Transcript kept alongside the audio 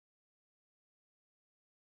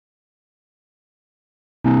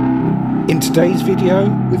In today's video,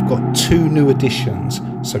 we've got 2 new additions,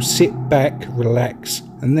 so sit back, relax,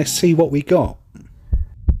 and let's see what we got.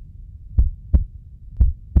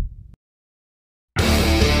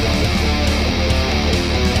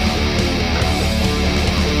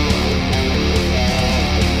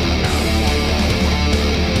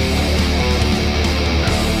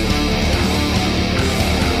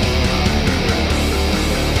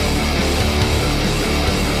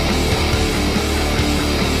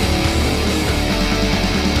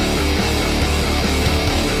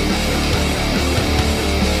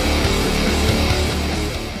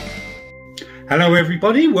 Hello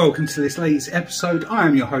everybody, welcome to this latest episode. I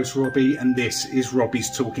am your host Robbie and this is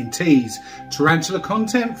Robbie's Talking Teas. Tarantula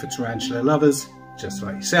content for tarantula lovers just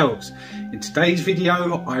like yourselves. In today's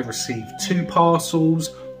video I received 2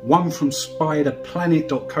 parcels, one from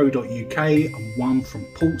spiderplanet.co.uk and one from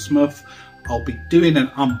Portsmouth. I'll be doing an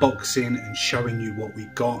unboxing and showing you what we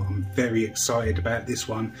got. I'm very excited about this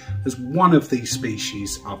one as one of these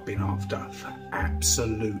species I've been after for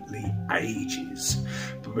absolutely ages.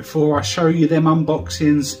 But before I show you them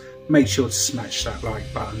unboxings, make sure to smash that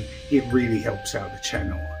like button. It really helps out the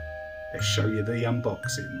channel. Let's show you the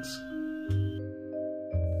unboxings.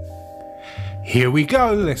 Here we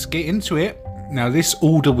go, let's get into it. Now this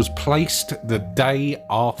order was placed the day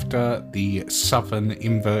after the Southern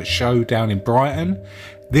Invert Show down in Brighton.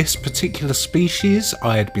 This particular species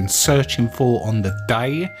I had been searching for on the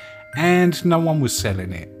day and no one was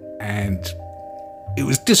selling it. And it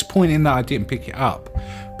was disappointing that I didn't pick it up.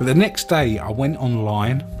 But the next day I went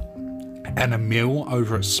online and Emil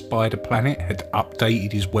over at Spider Planet had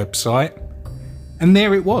updated his website. And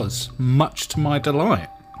there it was, much to my delight.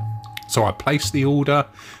 So I placed the order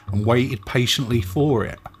and waited patiently for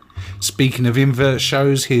it. Speaking of invert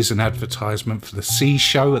shows, here's an advertisement for the Sea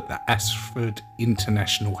Show at the Ashford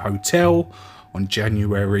International Hotel on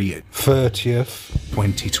January 30th,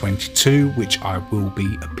 2022, which I will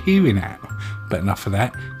be appearing at. But enough of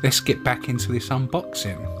that, let's get back into this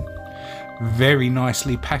unboxing. Very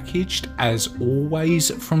nicely packaged as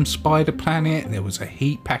always from Spider Planet. There was a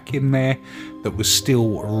heat pack in there that was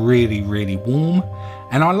still really warm,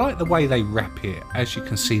 and I like the way they wrap it. As you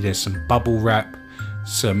can see, there's some bubble wrap,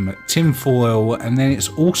 some tin foil, and then it's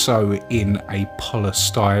also in a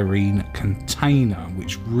polystyrene container,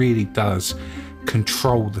 which really does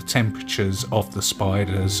control the temperatures of the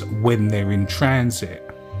spiders when they're in transit.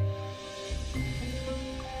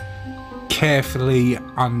 Carefully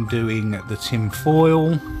undoing the tin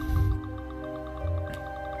foil.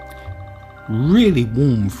 Really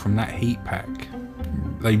warm from that heat pack.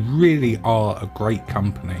 They really are a great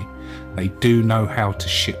company. They do know how to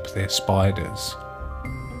ship their spiders.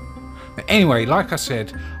 But anyway, like I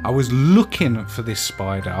said, I was looking for this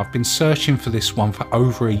spider. I've been searching for this one for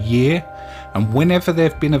over a year, and whenever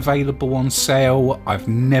they've been available on sale, I've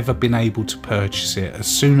never been able to purchase it. As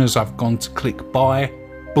soon as I've gone to click buy,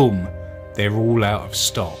 boom, they're all out of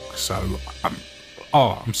stock. So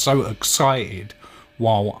I'm so excited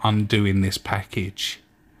while undoing this package.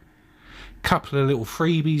 Couple of little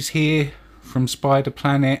freebies here from Spider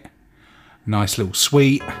Planet. Nice little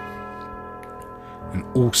sweet. And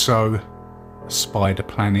also a Spider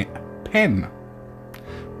Planet pen,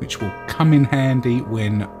 which will come in handy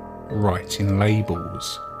when writing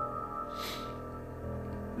labels.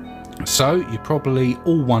 So you're probably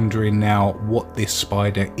all wondering now what this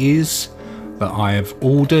spider is that I have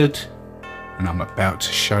ordered, and I'm about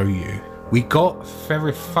to show you. We got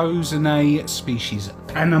Theraphosinae species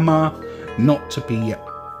Panama, not to be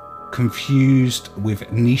confused with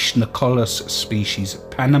Nichnicolous species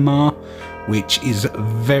Panama, which is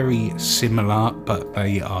very similar, but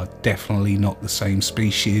they are definitely not the same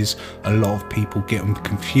species. A lot of people get them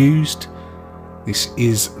confused. This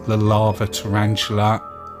is the lava tarantula.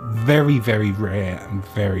 Very rare and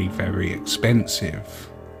very expensive.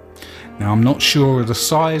 Now I'm not sure of the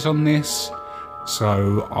size on this,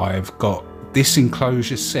 so I've got this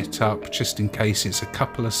enclosure set up just in case it's a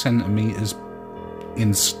couple of centimeters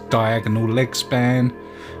in diagonal leg span,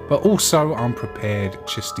 but also I'm prepared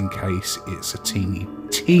just in case it's a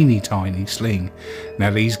teeny tiny sling.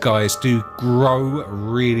 Now these guys do grow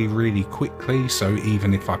really quickly, so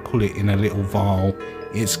even if I put it in a little vial,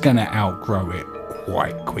 it's gonna outgrow it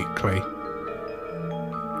quite quickly.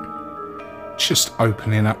 Just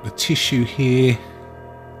opening up the tissue here.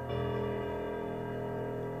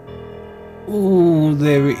 Oh,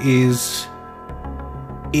 there it is.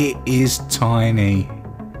 It is tiny.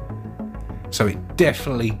 So it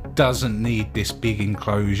definitely doesn't need this big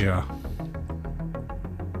enclosure.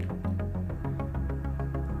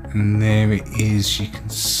 And there it is. You can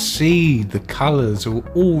see the colours are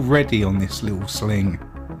already on this little sling.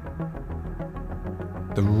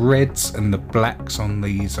 The reds and the blacks on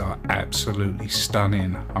these are absolutely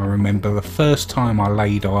stunning. I remember the first time I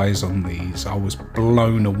laid eyes on these, I was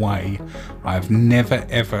blown away. I've never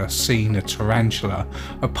ever seen a tarantula,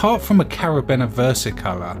 apart from a Carabena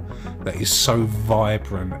versicolor, that is so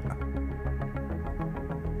vibrant.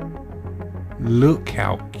 Look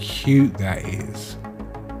how cute that is.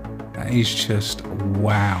 That is just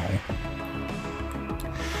wow.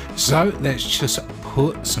 So let's just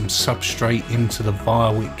put some substrate into the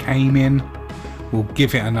vial it came in. We'll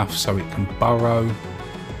give it enough so it can burrow.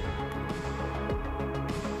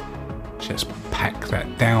 Just pack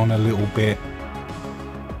that down a little bit.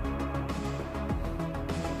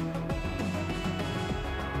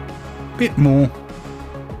 Bit more.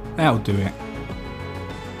 That'll do it.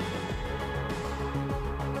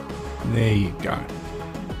 There you go.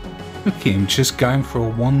 Look at him just going for a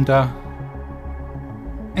wander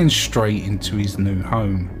and straight into his new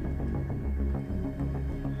home.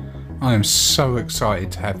 I am so excited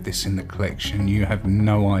to have this in the collection. You have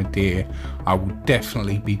no idea. I will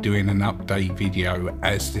definitely be doing an update video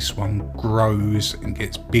as this one grows and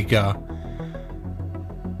gets bigger,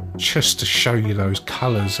 just to show you those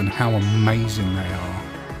colours and how amazing they are.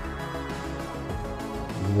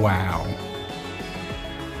 Wow.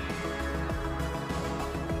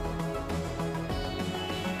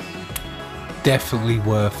 Definitely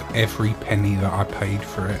worth every penny that I paid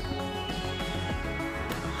for it.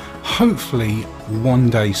 Hopefully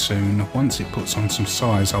one day soon, once it puts on some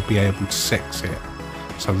size, I'll be able to sex it,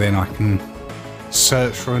 so then I can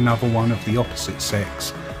search for another one of the opposite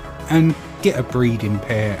sex and get a breeding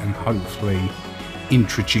pair and hopefully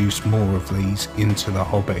introduce more of these into the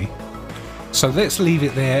hobby. So let's leave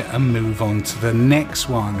it there and move on to the next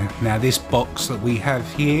one. Now this box that we have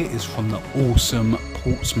here is from the awesome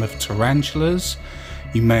Portsmouth tarantulas.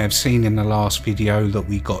 You may have seen in the last video that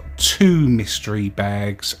we got 2 mystery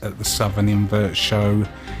bags at the Southern Invert show.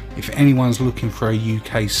 If anyone's looking for a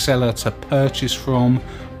UK seller to purchase from,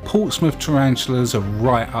 Portsmouth tarantulas are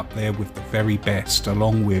right up there with the very best,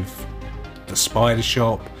 along with the Spider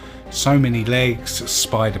Shop, So Many Legs,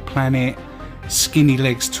 Spider Planet, Skinny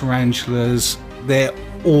Legs tarantulas. They're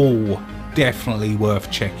all definitely worth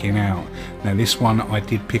checking out. Now this one I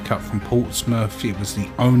did pick up from Portsmouth. It was the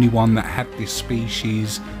only one that had this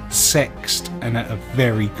species sexed and at a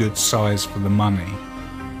very good size for the money.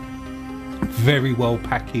 Very well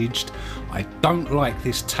packaged. I don't like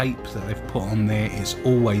this tape that they've put on there. It's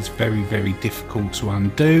always very difficult to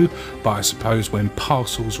undo, but I suppose when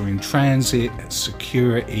parcels are in transit,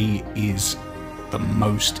 security is the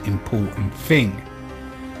most important thing.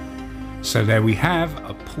 So there we have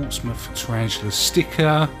a Portsmouth tarantula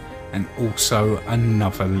sticker and also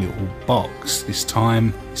another little box. This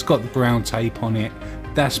time it's got the brown tape on it.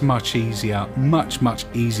 That's much easier, much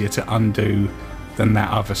easier to undo than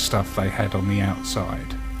that other stuff they had on the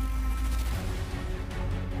outside.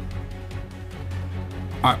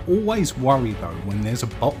 I always worry though when there's a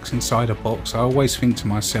box inside a box. I always think to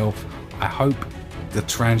myself, I hope the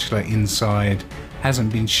tarantula inside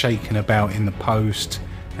hasn't been shaken about in the post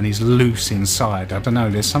and is loose inside. I don't know,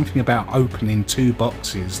 there's something about opening 2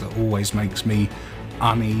 boxes that always makes me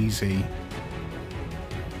uneasy.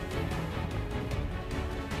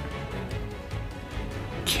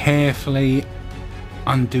 Carefully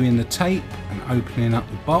undoing the tape and opening up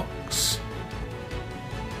the box.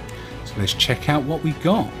 So let's check out what we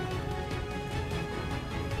got.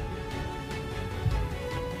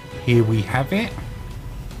 Here we have it.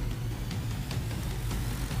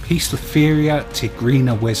 Poecilotheria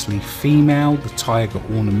tigrinawesseli female, the tiger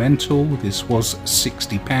ornamental. This was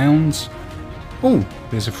 £60. Oh,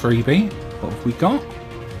 there's a freebie. What have we got?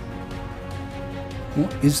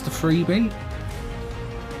 What is the freebie?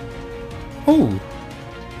 Oh,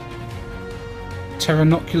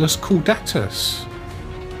 Pteronoculus caudatus.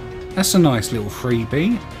 That's a nice little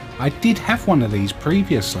freebie. I did have one of these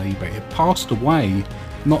previously, but it passed away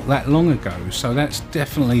not that long ago, so that's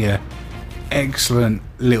definitely a excellent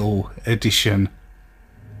little addition.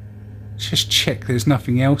 Just check there's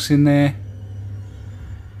nothing else in there.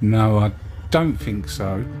 No, I don't think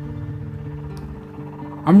so.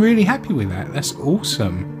 I'm really happy with that. That's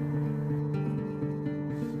awesome.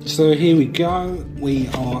 So here we go. We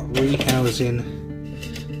are rehousing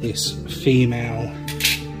this female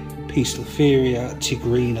Poecilotheria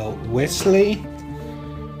tigrinawesseli.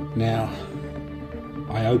 Now,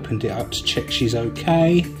 I opened it up to check she's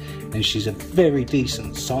okay, and she's a very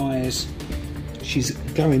decent size. She's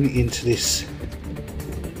going into this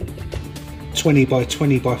 20 by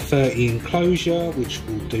 20 by 30 enclosure, which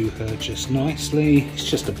will do her just nicely. It's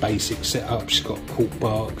just a basic setup. She's got cork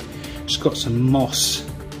bark, she's got some moss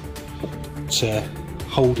to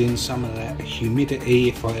hold in some of that humidity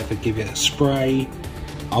if I ever give it a spray.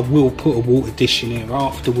 I will put a water dish in here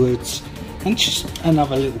afterwards, and just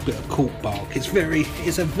another little bit of cork bark. It's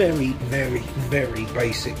a very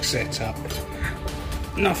basic setup,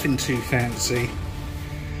 nothing too fancy.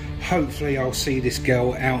 Hopefully I'll see this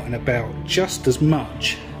girl out and about just as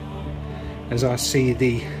much as I see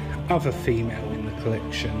the other female in the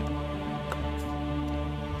collection.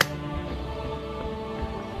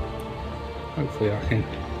 Hopefully I can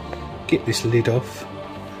get this lid off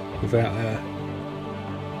without her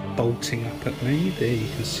bolting up at me. There you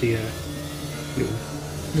can see her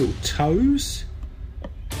little toes.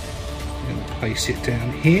 I'm going to place it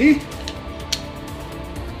down here.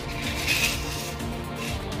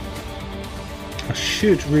 I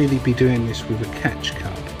should really be doing this with a catch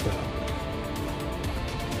cup, but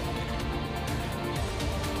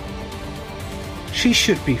she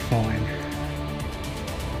should be fine.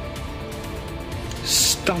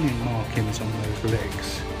 Stunning markings on those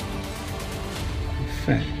legs. In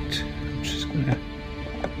fact, I'm just going to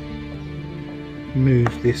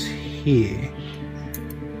move this here.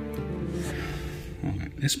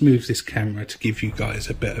 Alright, let's move this camera to give you guys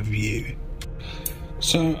a better view.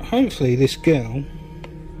 So hopefully this girl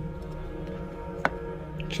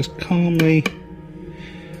just calmly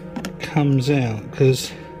comes out,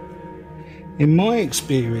 because in my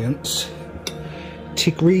experience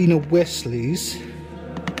tigrinawesselis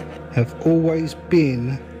have always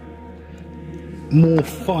been more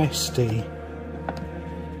feisty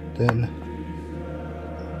than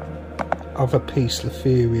other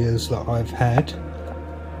Poecilotherias that I've had.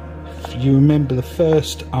 If you remember the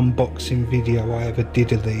first unboxing video I ever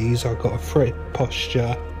did of these, I got a fret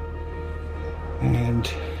posture and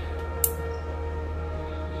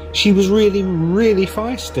she was really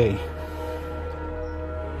feisty.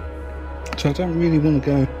 So I don't really want to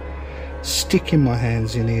go sticking my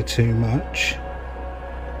hands in here too much.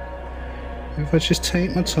 If I just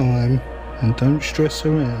take my time and don't stress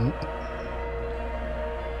her out,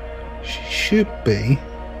 she should be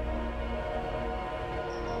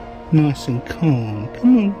nice and calm.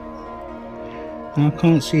 Come on. Now I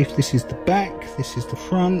can't see if this is the back, this is the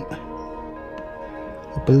front.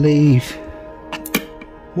 I believe.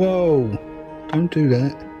 Whoa, don't do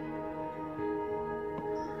that.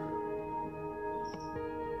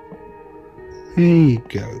 There you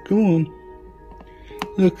go, go on.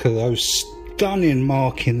 Look at those stunning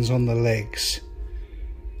markings on the legs.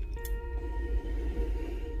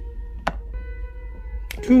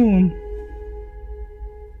 Go on.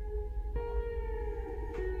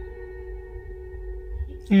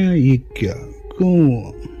 There you go, go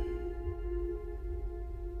on.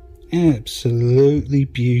 Absolutely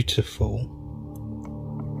beautiful.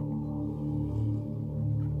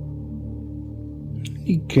 There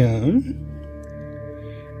you go.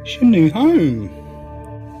 It's your new home.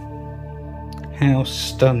 How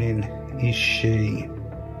stunning is she?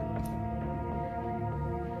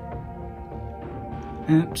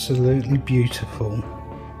 Absolutely beautiful.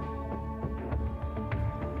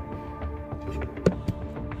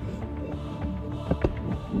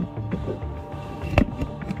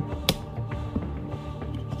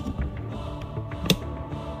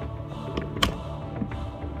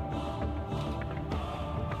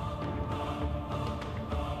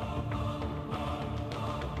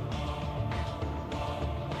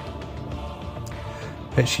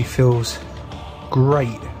 Bet she feels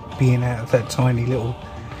great being out of that tiny little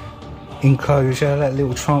enclosure, that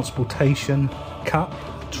little transportation cup.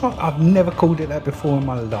 I've never called it that before in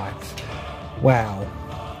my life. Wow.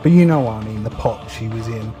 But you know what I mean, the pot she was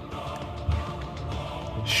in.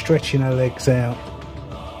 Stretching her legs out.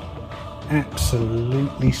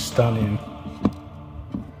 Absolutely stunning.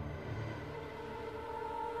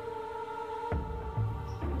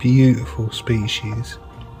 Beautiful species.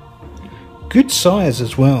 Good size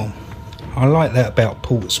as well. I like that about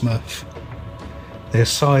Portsmouth. Their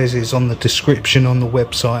sizes on the description on the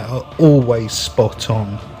website are always spot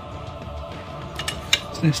on.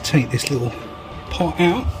 So let's take this little pot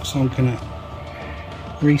out. So I'm going to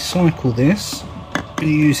recycle this and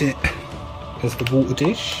use it as the water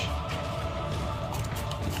dish.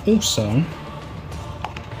 Also,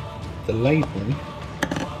 the label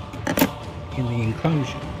in the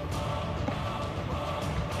enclosure.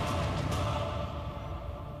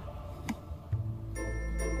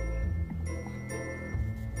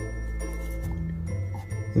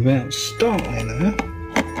 Without startling her,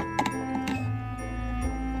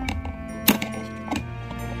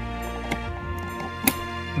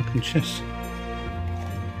 I can just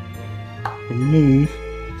remove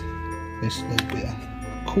this little bit of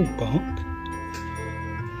cork bark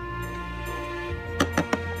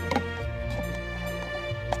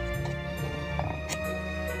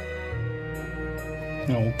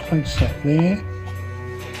I'll place that there,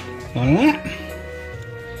 like that.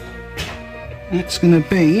 That's going to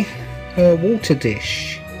be her water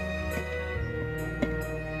dish.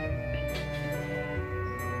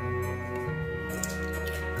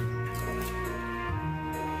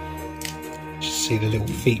 Just see the little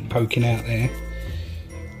feet poking out there.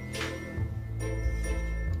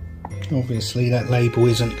 Obviously that label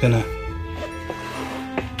isn't going to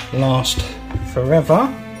last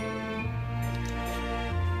forever.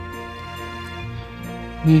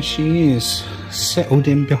 There she is, settled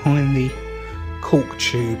in behind the cork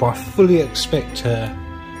tube. I fully expect her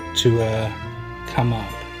to come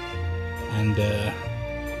up and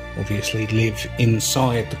obviously live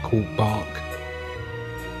inside the cork bark.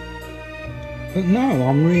 But no,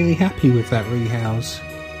 I'm really happy with that rehouse.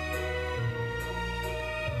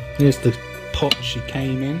 There's the pot she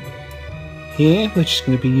came in here, which is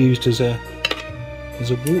going to be used as a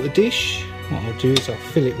water dish. What I'll do is I'll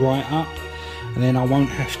fill it right up, and then I won't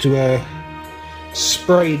have to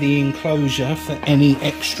spray the enclosure for any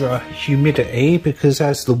extra humidity, because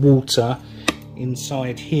as the water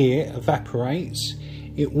inside here evaporates,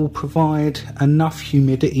 it will provide enough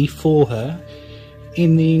humidity for her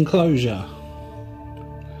in the enclosure.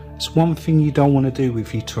 It's one thing you don't want to do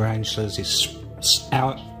with your tarantulas is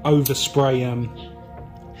overspray them,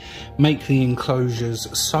 make the enclosures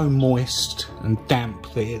so moist and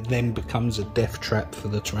damp that it then becomes a death trap for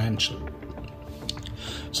the tarantula.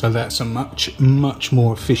 So that's a much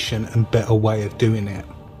more efficient and better way of doing it.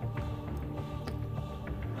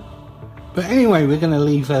 But anyway, we're going to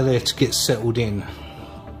leave her there to get settled in.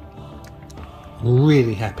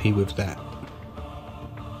 Really happy with that.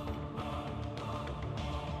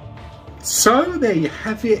 So there you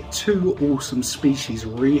have it, 2 awesome species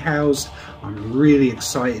rehoused. I'm really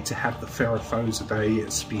excited to have the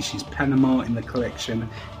Theraphosinae species Panama in the collection.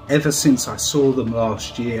 Ever since I saw them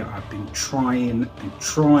last year, I've been trying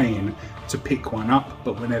to pick one up,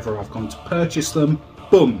 but whenever I've gone to purchase them,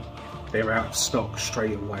 boom, they're out of stock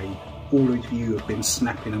straight away. All of you have been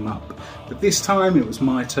snapping them up, but this time it was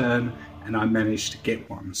my turn and I managed to get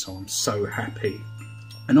one, so I'm so happy.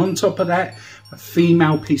 And on top of that, a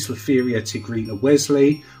female Poecilotheria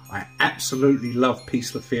tigrinawesseli. I absolutely love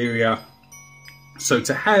Poecilotheria, so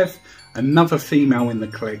to have another female in the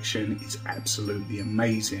collection is absolutely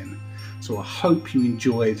amazing. So I hope you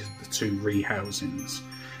enjoyed the 2 rehousings.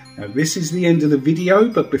 Now this is the end of the video,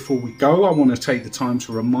 but before we go, I want to take the time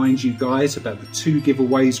to remind you guys about the 2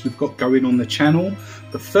 giveaways we've got going on the channel.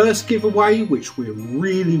 The first giveaway, which we're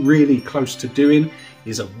really close to doing,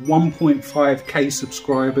 is at 1.5k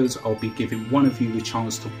subscribers. I'll be giving one of you the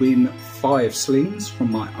chance to win 5 slings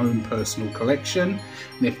from my own personal collection.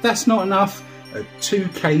 And if that's not enough, at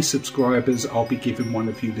 2k subscribers, I'll be giving one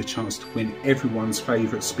of you the chance to win everyone's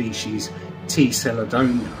favourite species, T.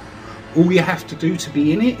 Celadonia. All you have to do to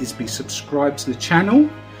be in it is be subscribed to the channel,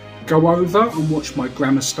 go over and watch my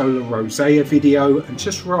Grammostola rosea video and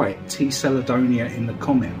just write T. Celadonia in the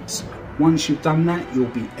comments. Once you've done that, you'll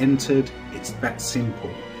be entered. It's that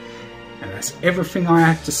simple. And that's everything I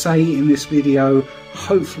have to say in this video.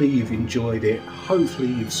 Hopefully you've enjoyed it, hopefully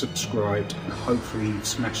you've subscribed, and hopefully you've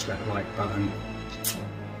smashed that like button.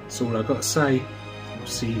 That's all I've got to say. I'll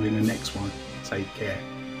see you in the next one. Take care.